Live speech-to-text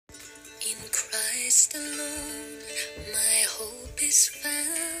Christ alone, my hope is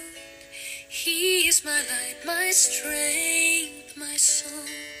found. He is my light, my strength, my song.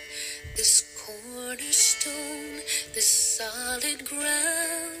 This cornerstone, this solid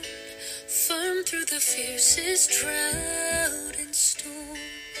ground, firm through the fiercest drought and storm.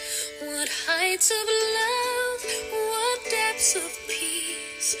 What heights of love, what depths of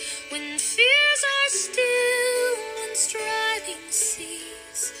peace, when fears are still, when striving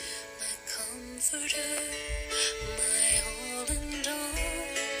cease. My comforter, my all and all,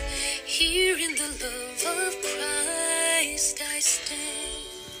 here in the love of Christ I stand.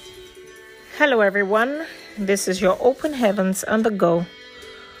 Hello everyone, this is your Open Heavens on the Go.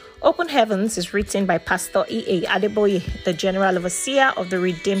 Open Heavens is written by Pastor E.A. Adeboye, the General Overseer of the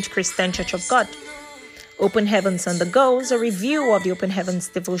Redeemed Christian Church of God. Open Heavens on the Go is a review of the Open Heavens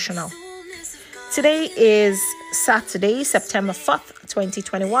devotional. Today is Saturday, September 4th,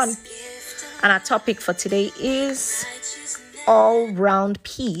 2021. And our topic for today is All-Round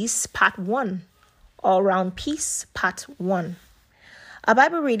Peace, Part 1. All-Round Peace, Part 1. Our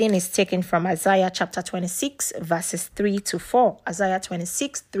Bible reading is taken from Isaiah chapter 26, verses 3 to 4. Isaiah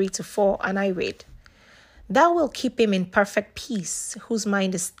 26, 3 to 4, and I read, Thou wilt keep him in perfect peace, whose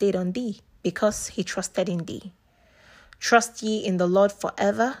mind is stayed on thee, because he trusted in thee. Trust ye in the Lord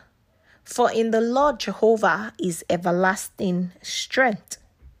forever, for in the Lord Jehovah is everlasting strength.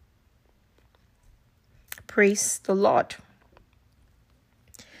 Praise the Lord.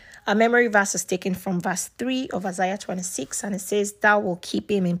 Our memory verse is taken from verse 3 of Isaiah 26, and it says, Thou wilt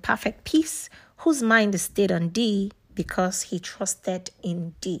keep him in perfect peace, whose mind is stayed on thee, because he trusted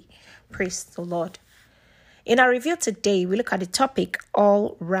in thee. Praise the Lord. In our review today, we look at the topic,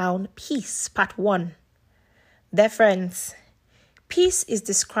 All-Round Peace, Part 1. Dear friends, peace is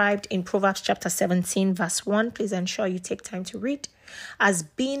described in Proverbs chapter 17, verse 1. Please ensure you take time to read, as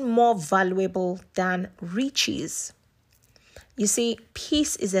being more valuable than riches. You see,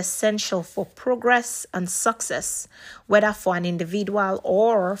 peace is essential for progress and success, whether for an individual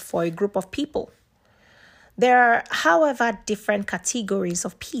or for a group of people. There are, however, different categories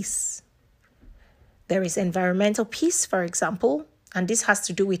of peace. There is environmental peace, for example, and this has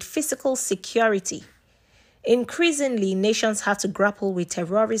to do with physical security. Increasingly, nations have to grapple with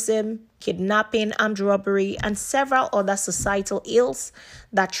terrorism, kidnapping, armed robbery, and several other societal ills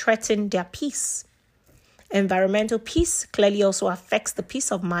that threaten their peace. Environmental peace clearly also affects the peace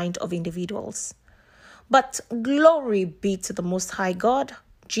of mind of individuals. But glory be to the Most High God.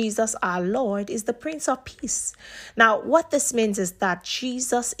 Jesus, our Lord, is the Prince of Peace. Now, what this means is that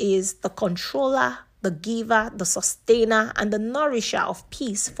Jesus is the controller, the giver, the sustainer, and the nourisher of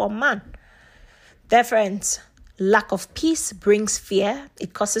peace for man. Dear friends, lack of peace brings fear,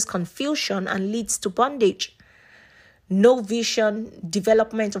 it causes confusion, and leads to bondage. No vision,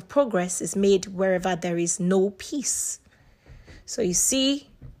 development, or progress is made wherever there is no peace. So you see,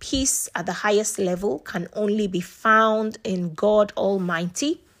 peace at the highest level can only be found in God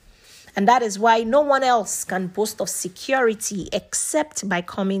Almighty. And that is why no one else can boast of security except by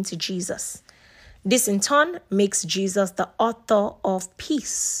coming to Jesus. This in turn makes Jesus the author of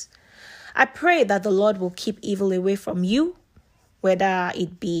peace. I pray that the Lord will keep evil away from you, whether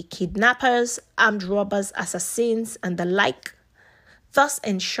it be kidnappers, armed robbers, assassins, and the like, thus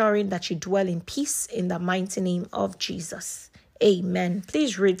ensuring that you dwell in peace in the mighty name of Jesus. Amen.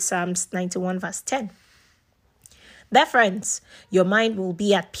 Please read Psalms 91 verse 10. Dear friends, your mind will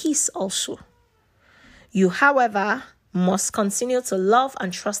be at peace also. You, however, must continue to love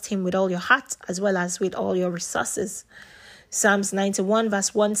and trust him with all your heart as well as with all your resources. Psalms 91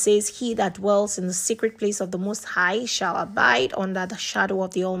 verse 1 says, He that dwells in the secret place of the Most High shall abide under the shadow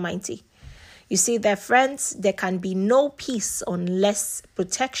of the Almighty. You see, dear friends, there can be no peace unless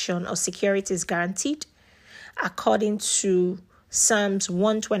protection or security is guaranteed, according to Psalms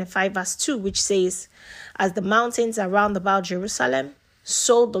 125 verse 2, which says, As the mountains are round about Jerusalem,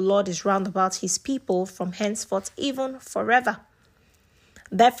 so the Lord is round about his people from henceforth even forever.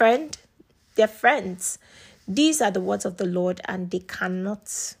 Dear friends, these are the words of the Lord, and he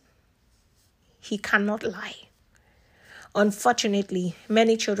cannot lie. Unfortunately,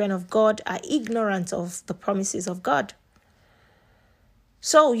 many children of God are ignorant of the promises of God.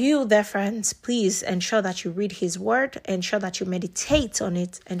 So you, dear friends, please ensure that you read his word, ensure that you meditate on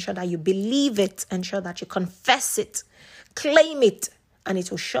it, ensure that you believe it, ensure that you confess it, claim it, and it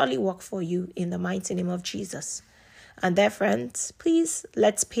will surely work for you in the mighty name of Jesus. And dear friends, please,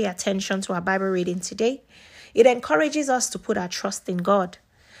 let's pay attention to our Bible reading today. It encourages us to put our trust in God.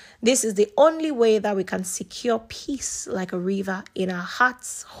 This is the only way that we can secure peace like a river in our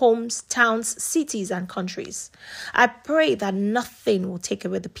hearts, homes, towns, cities, and countries. I pray that nothing will take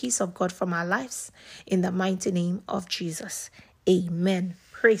away the peace of God from our lives in the mighty name of Jesus. Amen.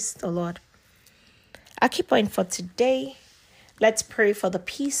 Praise the Lord. Our key point for today, let's pray for the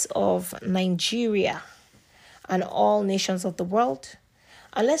peace of Nigeria and all nations of the world.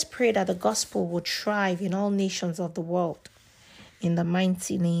 And let's pray that the gospel will thrive in all nations of the world. In the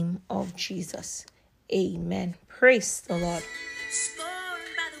mighty name of Jesus. Amen. Praise the Lord.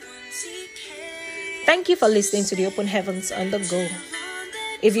 Thank you for listening to the Open Heavens on the Go.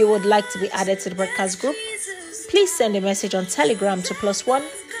 If you would like to be added to the broadcast group, please send a message on Telegram to +1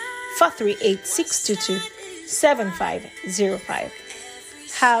 438 622 7505.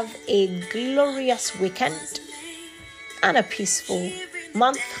 Have a glorious weekend and a peaceful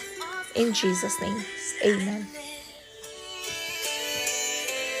month in Jesus' name. Amen.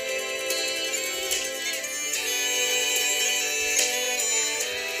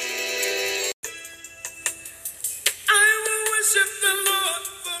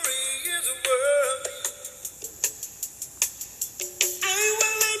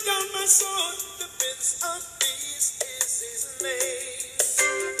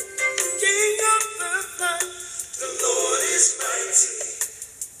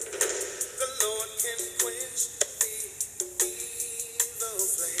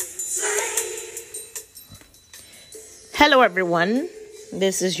 Hello everyone,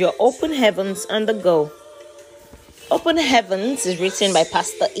 this is your Open Heavens on the Go. Open Heavens is written by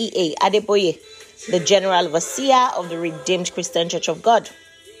Pastor E.A. Adeboye, the General Overseer of the Redeemed Christian Church of God.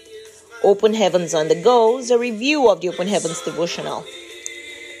 Open Heavens on the Go is a review of the Open Heavens devotional.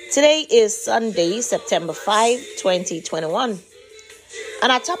 Today is Sunday, September 5, 2021.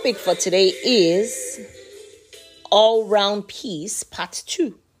 And our topic for today is All-Round Peace, Part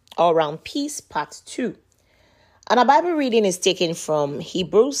 2. All-Round Peace, Part 2. And our Bible reading is taken from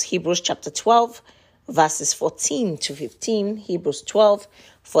Hebrews chapter 12, verses 14 to 15. Hebrews 12,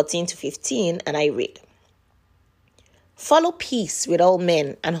 14 to 15, and I read. Follow peace with all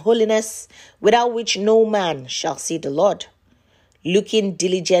men and holiness, without which no man shall see the Lord. Looking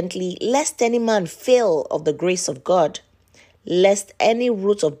diligently, lest any man fail of the grace of God, lest any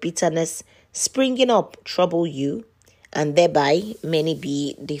root of bitterness springing up trouble you, and thereby many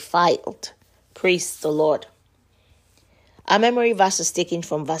be defiled. Praise the Lord. Our memory verse is taken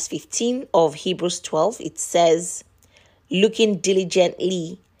from verse 15 of Hebrews 12. It says, looking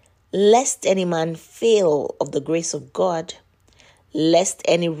diligently, lest any man fail of the grace of God, lest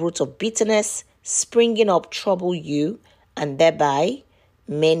any root of bitterness springing up trouble you, and thereby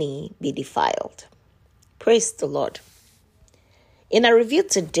many be defiled. Praise the Lord. In our review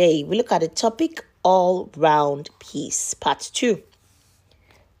today, we look at the topic all-round peace, part 2.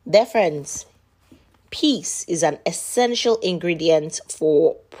 Dear friends, peace is an essential ingredient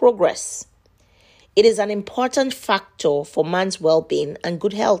for progress. It is an important factor for man's well-being and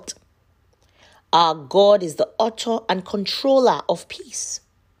good health. Our God is the author and controller of peace.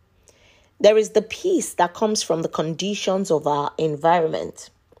 There is the peace that comes from the conditions of our environment,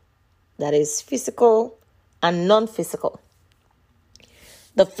 that is physical and non-physical.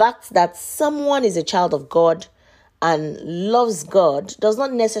 The fact that someone is a child of God and loves God does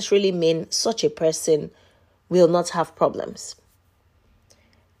not necessarily mean such a person will not have problems.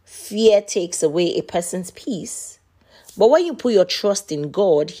 Fear takes away a person's peace. But when you put your trust in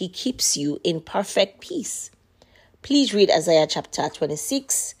God, He keeps you in perfect peace. Please read Isaiah chapter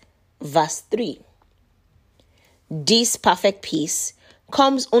 26, verse 3. This perfect peace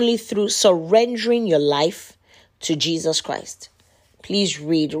comes only through surrendering your life to Jesus Christ. Please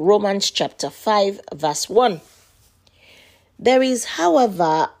read Romans chapter 5, verse 1. There is,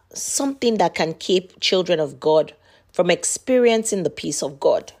 however, something that can keep children of God from experiencing the peace of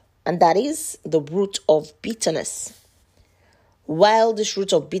God, and that is the root of bitterness. While this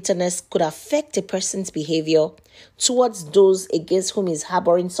root of bitterness could affect a person's behavior towards those against whom is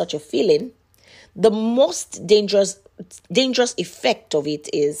harboring such a feeling, the most dangerous effect of it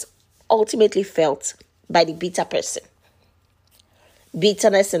is ultimately felt by the bitter person.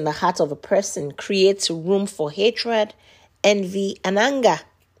 Bitterness in the heart of a person creates room for hatred, envy, and anger.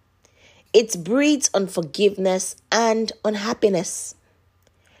 It breeds unforgiveness and unhappiness.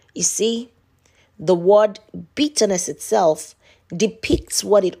 You see, the word bitterness itself depicts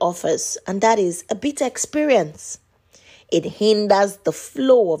what it offers, and that is a bitter experience. It hinders the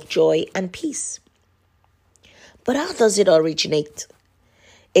flow of joy and peace. But how does it originate?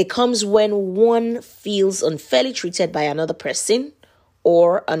 It comes when one feels unfairly treated by another person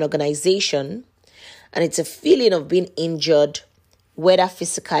or an organization, and it's a feeling of being injured, whether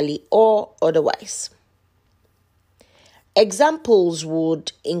physically or otherwise. Examples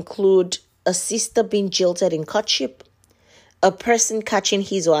would include a sister being jilted in courtship, a person catching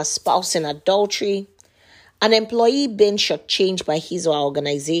his or her spouse in adultery, an employee being shortchanged by his or her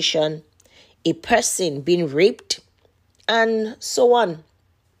organization, a person being raped, and so on.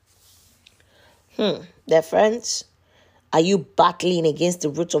 Dear friends, are you battling against the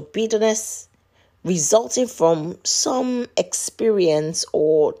root of bitterness resulting from some experience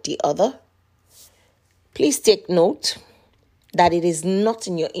or the other? Please take note that it is not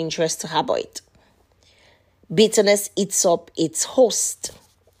in your interest to harbor it. Bitterness eats up its host.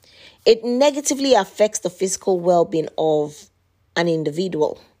 It negatively affects the physical well-being of an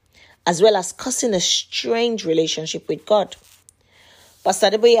individual, as well as causing a strained relationship with God.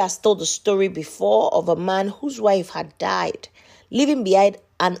 Pastor Adeboye has told the story before of a man whose wife had died, leaving behind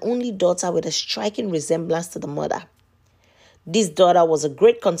an only daughter with a striking resemblance to the mother. This daughter was a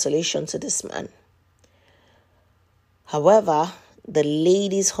great consolation to this man. However, the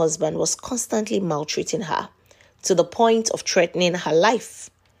lady's husband was constantly maltreating her to the point of threatening her life.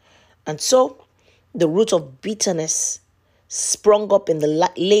 And so, the root of bitterness sprung up in the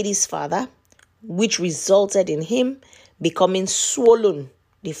lady's father, which resulted in him becoming swollen,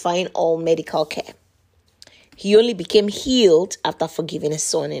 defying all medical care. He only became healed after forgiving his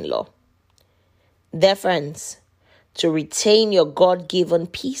son-in-law. Dear friends, to retain your God-given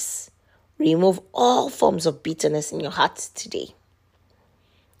peace, remove all forms of bitterness in your heart today.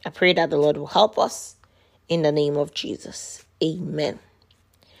 I pray that the Lord will help us in the name of Jesus. Amen.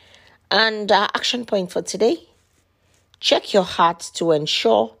 And our action point for today: check your heart to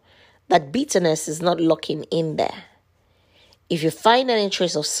ensure that bitterness is not locking in there. If you find any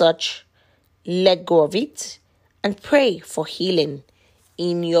trace of such, let go of it and pray for healing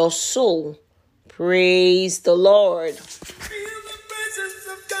in your soul. Praise the Lord.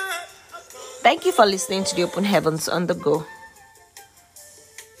 Thank you for listening to the Open Heavens on the Go.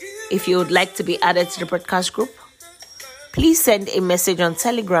 If you would like to be added to the broadcast group, please send a message on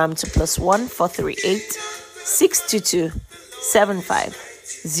Telegram to +1 438 622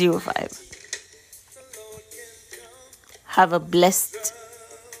 7505. Have a blessed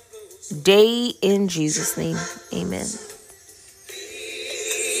day in Jesus' name. Amen.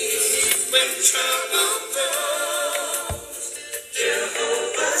 When trouble comes,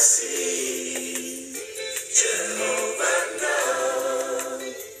 Jehovah sees, Jehovah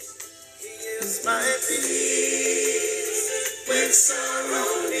knows. He is my peace when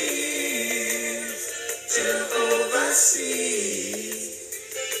sorrow leaves, Jehovah sees.